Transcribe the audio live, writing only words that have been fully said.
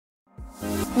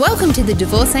Welcome to the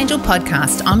Divorce Angel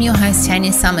podcast. I'm your host,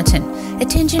 Tanya Summerton.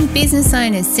 Attention business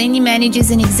owners, senior managers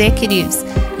and executives.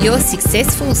 Your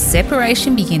successful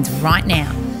separation begins right now.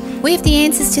 We have the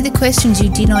answers to the questions you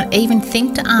did not even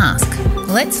think to ask.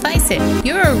 Let's face it,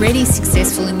 you're already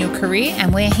successful in your career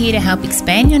and we're here to help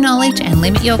expand your knowledge and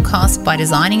limit your costs by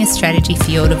designing a strategy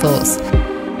for your divorce.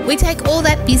 We take all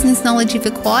that business knowledge you've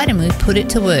acquired and we put it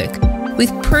to work.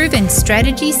 With proven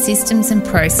strategies, systems and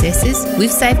processes,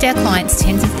 we've saved our clients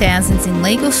tens of thousands in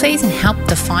legal fees and helped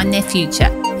define their future.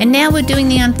 And now we're doing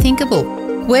the unthinkable.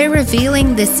 We're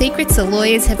revealing the secrets the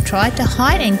lawyers have tried to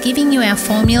hide and giving you our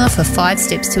formula for 5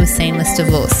 steps to a seamless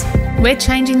divorce. We're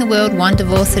changing the world one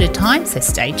divorce at a time, so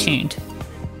stay tuned.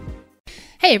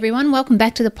 Hey everyone, welcome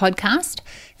back to the podcast.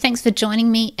 Thanks for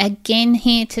joining me again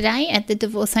here today at the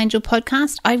Divorce Angel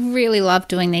podcast. I really love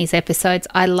doing these episodes.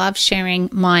 I love sharing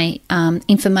my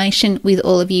information with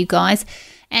all of you guys,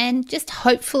 and just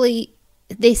hopefully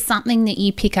there's something that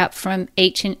you pick up from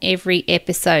each and every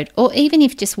episode, or even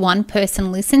if just one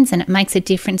person listens and it makes a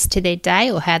difference to their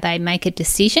day or how they make a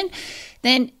decision,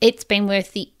 then it's been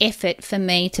worth the effort for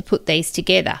me to put these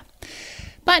together.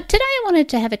 But today I wanted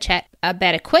to have a chat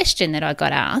about a question that I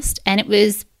got asked, and it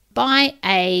was by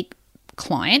a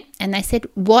client, and they said,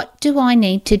 what do I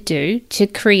need to do to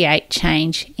create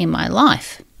change in my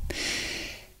life?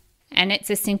 And it's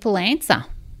a simple answer.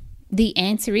 The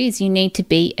answer is you need to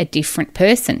be a different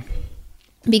person,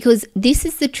 because this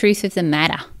is the truth of the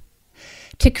matter.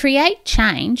 To create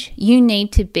change, you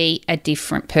need to be a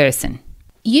different person.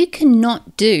 You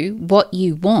cannot do what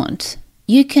you want.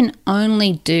 You can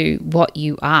only do what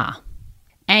you are.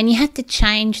 And you have to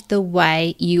change the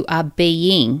way you are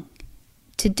being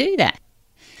to do that.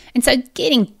 And so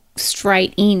getting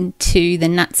straight into the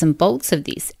nuts and bolts of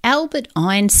this, Albert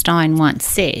Einstein once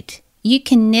said, you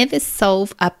can never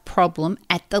solve a problem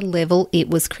at the level it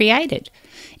was created.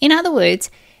 In other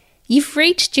words, you've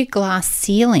reached your glass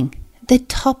ceiling, the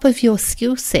top of your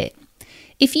skill set.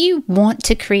 If you want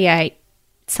to create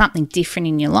something different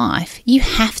in your life, you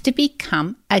have to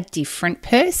become a different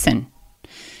person.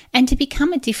 And to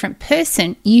become a different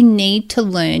person, you need to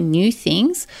learn new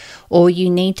things, or you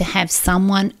need to have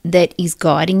someone that is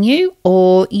guiding you,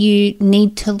 or you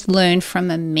need to learn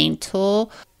from a mentor,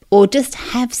 or just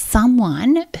have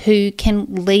someone who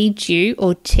can lead you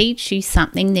or teach you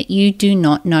something that you do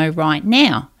not know right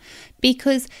now.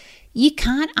 Because you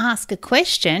can't ask a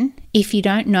question if you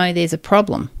don't know there's a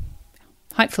problem.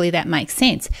 Hopefully that makes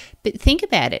sense. But think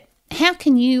about it. How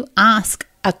can you ask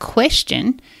a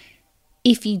question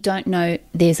if you don't know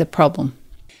there's a problem?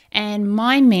 And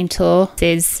my mentor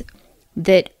says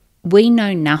that we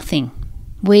know nothing.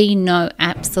 We know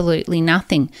absolutely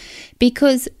nothing.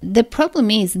 Because the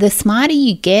problem is, the smarter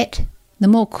you get, the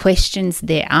more questions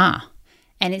there are.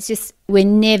 And it's just, we're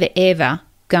never ever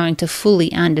going to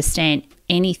fully understand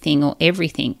anything or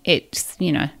everything. It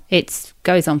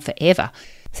goes on forever.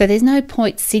 So there's no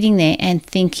point sitting there and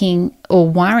thinking or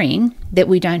worrying that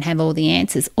we don't have all the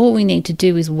answers. All we need to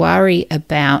do is worry's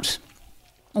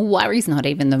not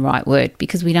even the right word,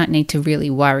 because we don't need to really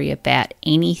worry about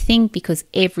anything, because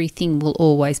everything will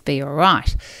always be all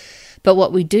right. But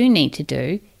what we do need to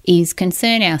do is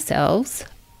concern ourselves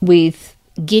with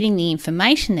getting the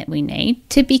information that we need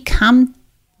to become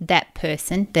that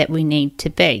person that we need to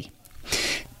be.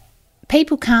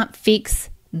 People can't fix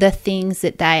the things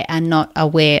that they are not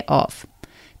aware of.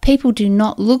 People do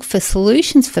not look for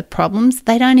solutions for problems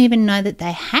they don't even know that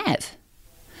they have.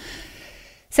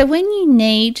 So when you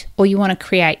need or you want to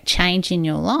create change in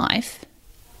your life,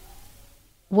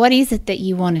 what is it that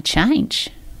you want to change?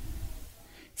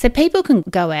 So people can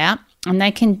go out and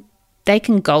they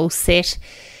can goal set,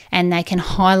 and they can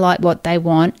highlight what they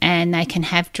want, and they can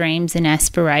have dreams and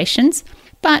aspirations.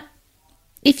 But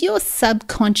if your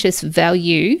subconscious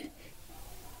value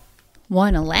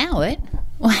won't allow it,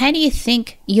 well, how do you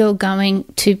think you're going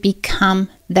to become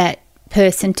that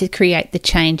person to create the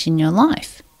change in your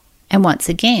life? And once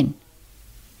again,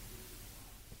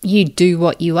 you do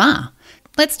what you are.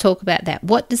 Let's talk about that.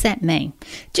 What does that mean?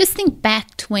 Just think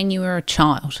back to when you were a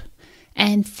child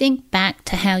and think back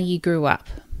to how you grew up.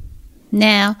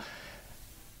 Now,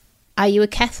 are you a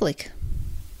Catholic?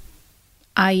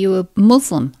 Are you a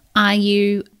Muslim? Are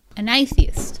you an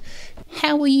atheist?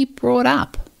 How were you brought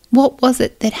up? What was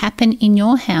it that happened in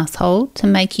your household to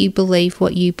make you believe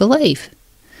what you believe?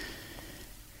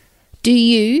 Do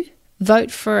you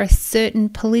vote for a certain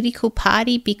political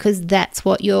party because that's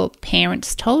what your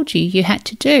parents told you had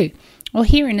to do? Or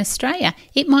here in Australia,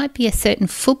 it might be a certain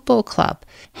football club.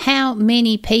 How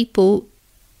many people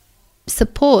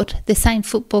support the same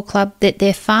football club that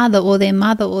their father or their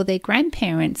mother or their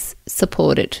grandparents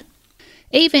supported?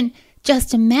 Even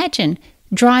just imagine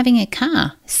driving a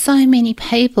car. So many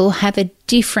people have a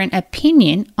different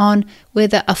opinion on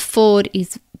whether a Ford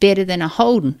is better than a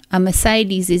Holden, a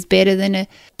Mercedes is better than a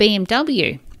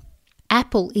BMW,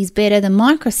 Apple is better than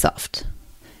Microsoft.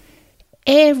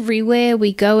 Everywhere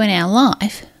we go in our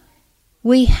life,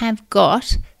 we have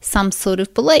got some sort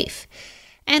of belief.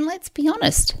 And let's be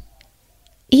honest,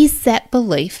 is that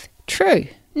belief true?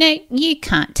 Now, you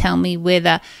can't tell me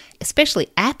whether, especially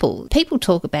Apple, people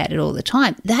talk about it all the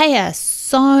time. They are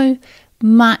so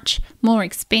much more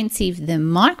expensive than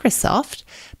Microsoft,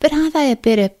 but are they a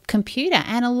better computer?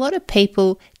 And a lot of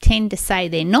people tend to say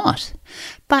they're not.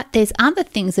 But there's other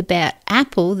things about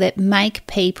Apple that make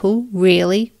people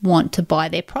really want to buy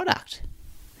their product.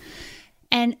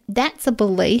 And that's a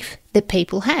belief that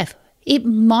people have. It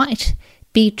might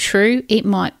be true, it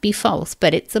might be false,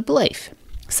 but it's a belief.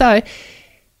 So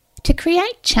to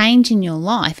create change in your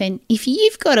life, and if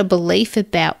you've got a belief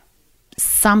about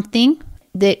something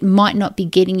that might not be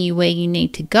getting you where you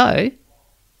need to go,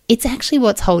 it's actually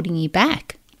what's holding you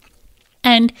back.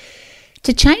 And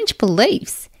to change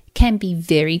beliefs can be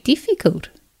very difficult.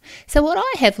 So what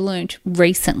I have learned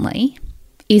recently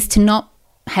is to not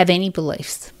have any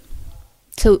beliefs,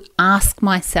 to ask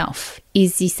myself,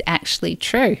 is this actually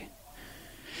true?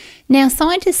 Now,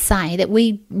 scientists say that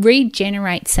we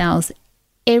regenerate cells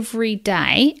every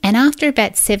day, and after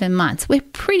about 7 months, we're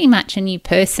pretty much a new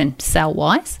person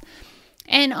cell-wise.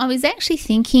 And I was actually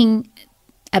thinking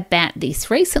about this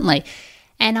recently,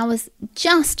 and I was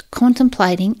just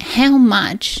contemplating how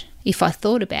much, if I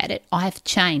thought about it, I've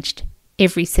changed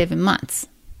every 7 months.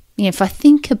 You know, if I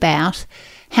think about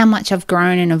how much I've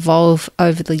grown and evolved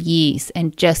over the years,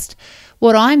 and just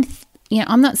what I'm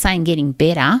not saying getting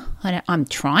better. I'm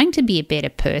trying to be a better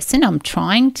person. I'm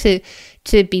trying to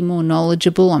be more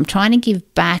knowledgeable. I'm trying to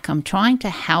give back. I'm trying to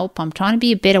help. I'm trying to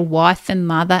be a better wife and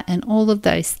mother and all of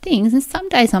those things. And some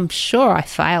days I'm sure I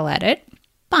fail at it.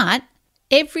 But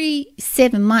every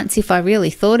 7 months, if I really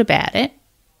thought about it,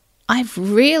 I've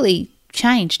really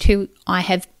changed who I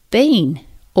have been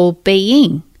or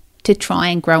being to try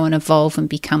and grow and evolve and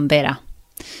become better.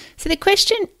 So the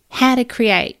question, how to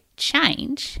create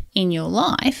change in your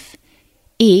life,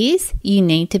 is you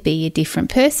need to be a different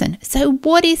person. So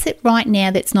what is it right now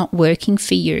that's not working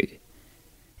for you?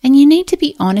 And you need to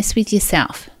be honest with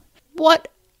yourself. What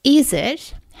is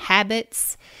it?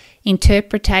 Habits,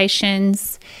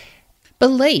 interpretations,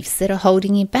 beliefs that are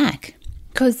holding you back?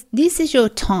 Because this is your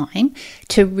time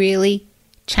to really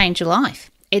change your life.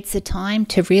 It's a time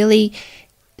to really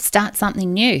start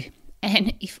something new.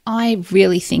 And if I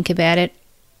really think about it,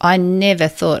 I never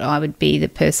thought I would be the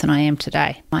person I am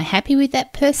today. Am I happy with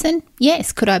that person?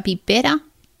 Yes. Could I be better?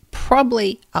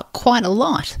 Probably quite a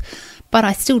lot. But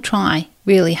I still try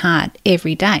really hard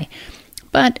every day.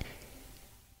 But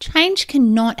change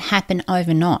cannot happen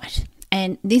overnight.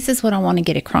 And this is what I want to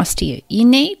get across to you. You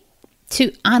need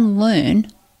to unlearn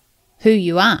who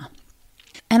you are.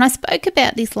 And I spoke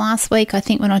about this last week, I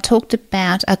think, when I talked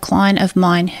about a client of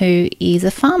mine who is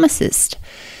a pharmacist.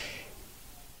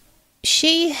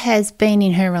 She has been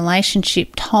in her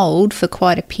relationship told for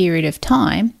quite a period of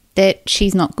time that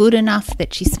she's not good enough,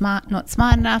 that she's not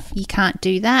smart enough, you can't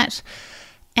do that.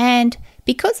 And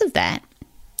because of that,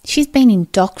 she's been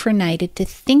indoctrinated to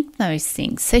think those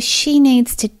things. So she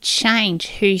needs to change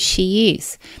who she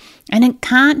is. And it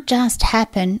can't just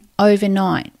happen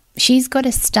overnight. She's got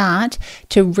to start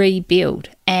to rebuild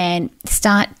and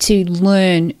start to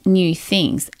learn new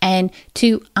things and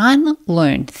to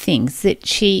unlearn things that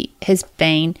she has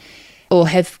been or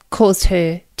have caused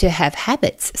her to have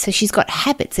habits. So she's got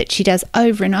habits that she does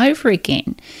over and over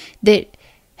again that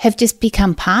have just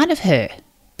become part of her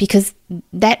because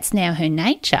that's now her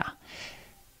nature.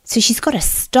 So she's got to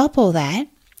stop all that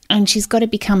and she's got to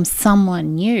become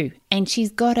someone new, and she's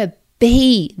got to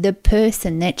be the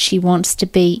person that she wants to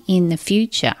be in the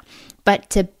future. But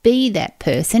to be that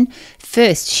person,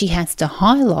 first she has to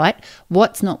highlight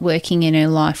what's not working in her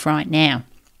life right now.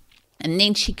 And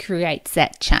then she creates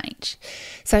that change.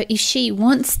 So if she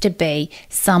wants to be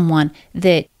someone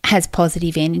that has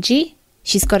positive energy,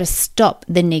 she's got to stop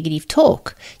the negative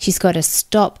talk. She's got to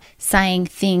stop saying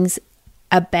things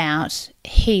about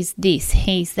he's this,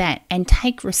 he's that, and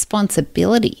take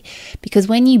responsibility. Because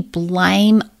when you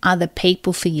blame other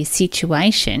people for your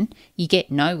situation, you get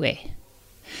nowhere.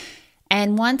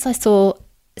 And once I saw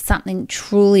something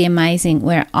truly amazing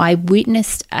where I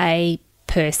witnessed a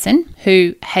person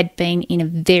who had been in a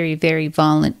very, very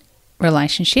violent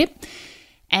relationship,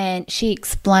 and she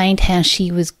explained how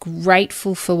she was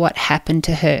grateful for what happened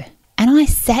to her. And I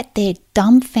sat there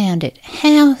dumbfounded.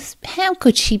 How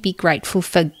could she be grateful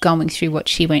for going through what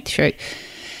she went through?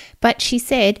 But she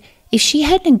said if she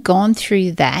hadn't gone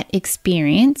through that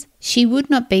experience, she would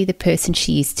not be the person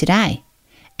she is today.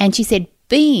 And she said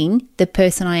being the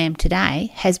person I am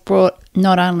today has brought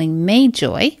not only me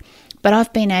joy, but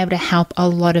I've been able to help a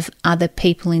lot of other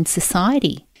people in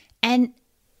society. And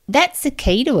that's the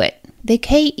key to it. The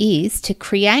key is to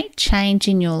create change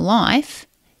in your life.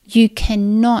 You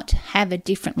cannot have a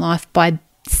different life by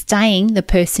staying the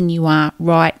person you are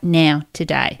right now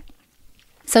today.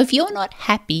 So if you're not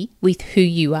happy with who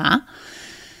you are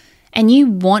and you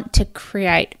want to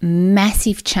create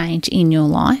massive change in your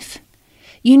life,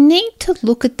 you need to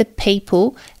look at the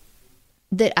people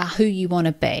that are who you want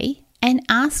to be and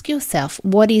ask yourself,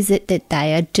 what is it that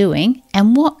they are doing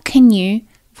and what can you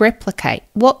replicate?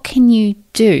 What can you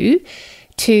do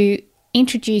to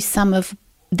introduce some of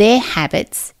their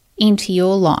habits into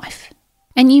your life?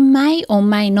 And you may or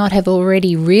may not have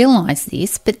already realised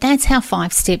this, but that's how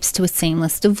 5 Steps to a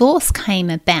Seamless Divorce came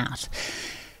about.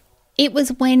 It was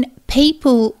when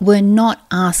people were not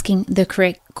asking the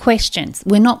correct questions,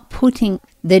 we're not putting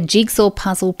the jigsaw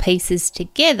puzzle pieces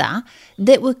together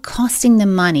that were costing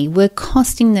them money, were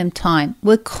costing them time,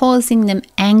 were causing them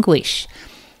anguish.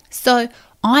 So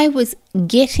I was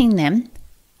getting them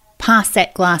past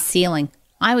that glass ceiling.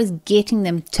 I was getting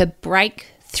them to break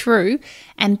through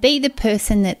and be the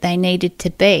person that they needed to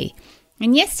be.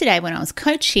 And yesterday when I was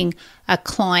coaching a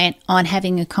client on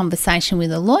having a conversation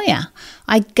with a lawyer,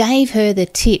 I gave her the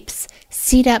tips.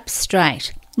 Sit up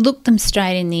straight, look them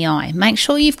straight in the eye, make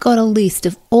sure you've got a list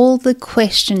of all the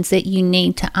questions that you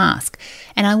need to ask.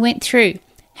 And I went through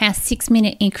how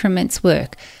 6-minute increments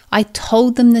work. I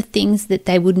told them the things that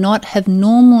they would not have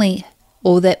normally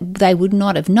or that they would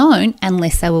not have known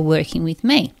unless they were working with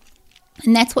me.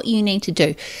 And that's what you need to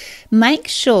do. Make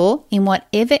sure in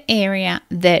whatever area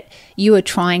that you are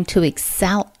trying to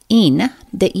excel in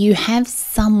that you have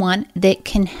someone that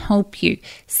can help you,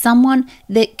 someone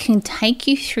that can take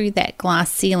you through that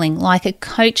glass ceiling like a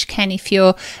coach can if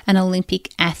you're an Olympic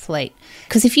athlete.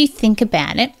 Because if you think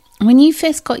about it, when you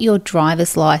first got your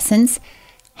driver's license,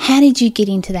 how did you get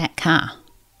into that car?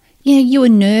 You were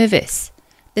nervous.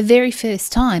 The very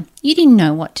first time, you didn't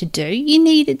know what to do. You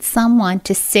needed someone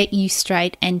to set you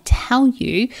straight and tell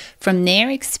you from their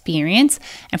experience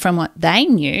and from what they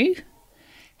knew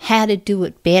how to do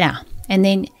it better. And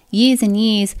then years and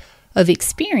years of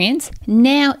experience,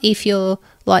 now if you're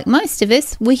like most of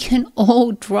us, we can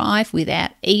all drive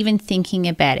without even thinking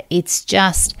about it. It's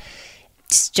just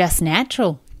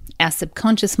natural. Our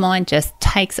subconscious mind just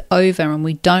takes over and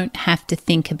we don't have to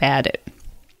think about it.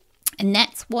 And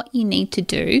that's what you need to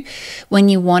do when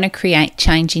you want to create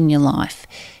change in your life.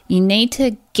 You need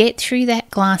to get through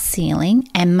that glass ceiling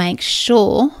and make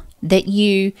sure that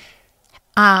you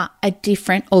are a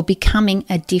different or becoming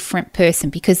a different person,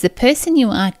 because the person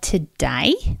you are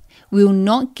today will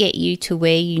not get you to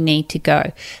where you need to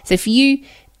go. So if you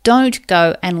don't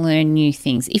go and learn new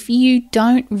things, if you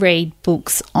don't read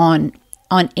books on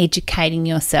educating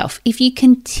yourself, if you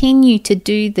continue to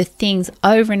do the things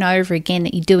over and over again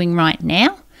that you're doing right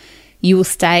now, you will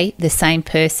stay the same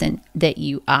person that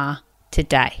you are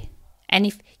today. And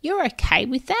if you're okay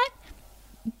with that,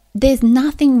 there's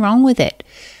nothing wrong with it.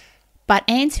 But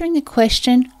answering the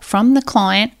question from the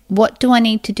client, what do I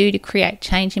need to do to create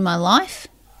change in my life?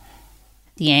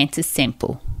 The answer's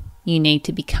simple. You need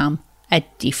to become a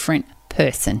different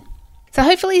person. So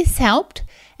hopefully this helped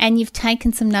and you've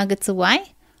taken some nuggets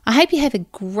away. I hope you have a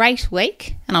great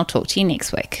week and I'll talk to you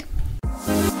next week.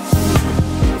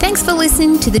 Thanks for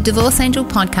listening to the Divorce Angel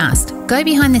podcast. Go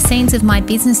behind the scenes of my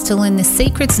business to learn the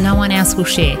secrets no one else will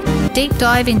share. Deep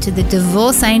dive into the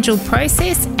Divorce Angel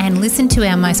process and listen to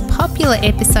our most popular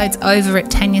episodes over at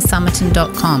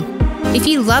TanyaSummerton.com. If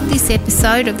you love this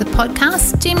episode of the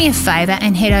podcast, do me a favour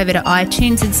and head over to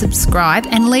iTunes and subscribe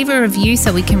and leave a review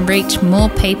so we can reach more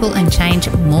people and change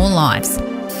more lives.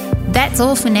 That's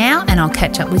all for now, and I'll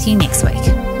catch up with you next week.